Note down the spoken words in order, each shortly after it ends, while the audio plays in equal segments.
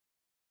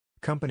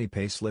Company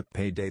Payslip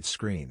Pay Dates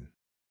screen.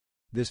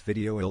 This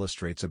video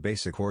illustrates a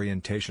basic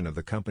orientation of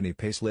the Company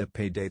Payslip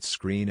Pay Dates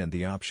screen and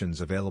the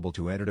options available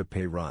to edit a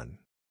pay run.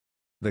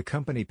 The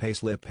Company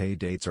Payslip Pay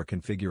Dates are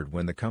configured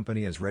when the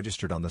company is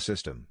registered on the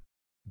system.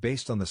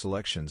 Based on the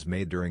selections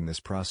made during this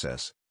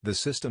process, the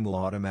system will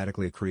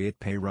automatically create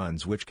pay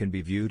runs which can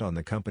be viewed on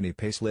the Company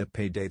Payslip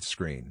Pay Dates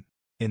screen.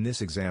 In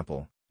this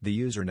example, the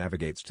user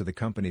navigates to the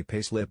Company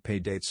Payslip Pay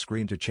Dates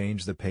screen to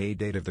change the pay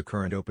date of the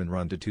current open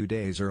run to 2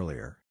 days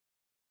earlier.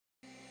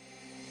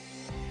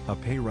 A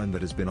pay run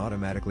that has been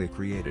automatically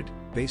created,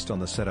 based on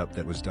the setup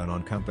that was done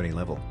on company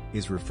level,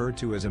 is referred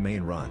to as a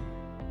main run.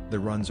 The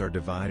runs are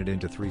divided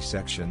into 3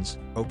 sections: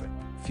 open,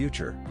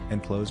 future,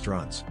 and closed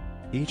runs.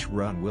 Each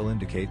run will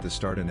indicate the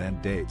start and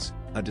end dates,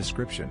 a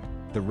description,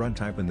 the run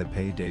type and the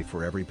pay date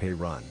for every pay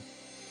run.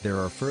 There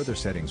are further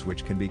settings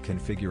which can be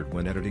configured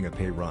when editing a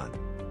pay run.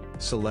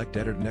 Select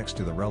Edit next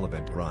to the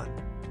relevant run.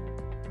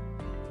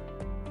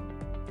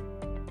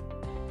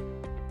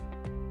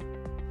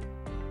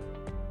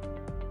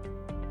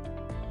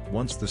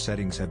 Once the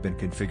settings have been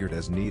configured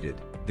as needed,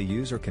 the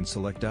user can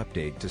select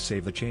Update to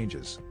save the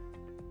changes.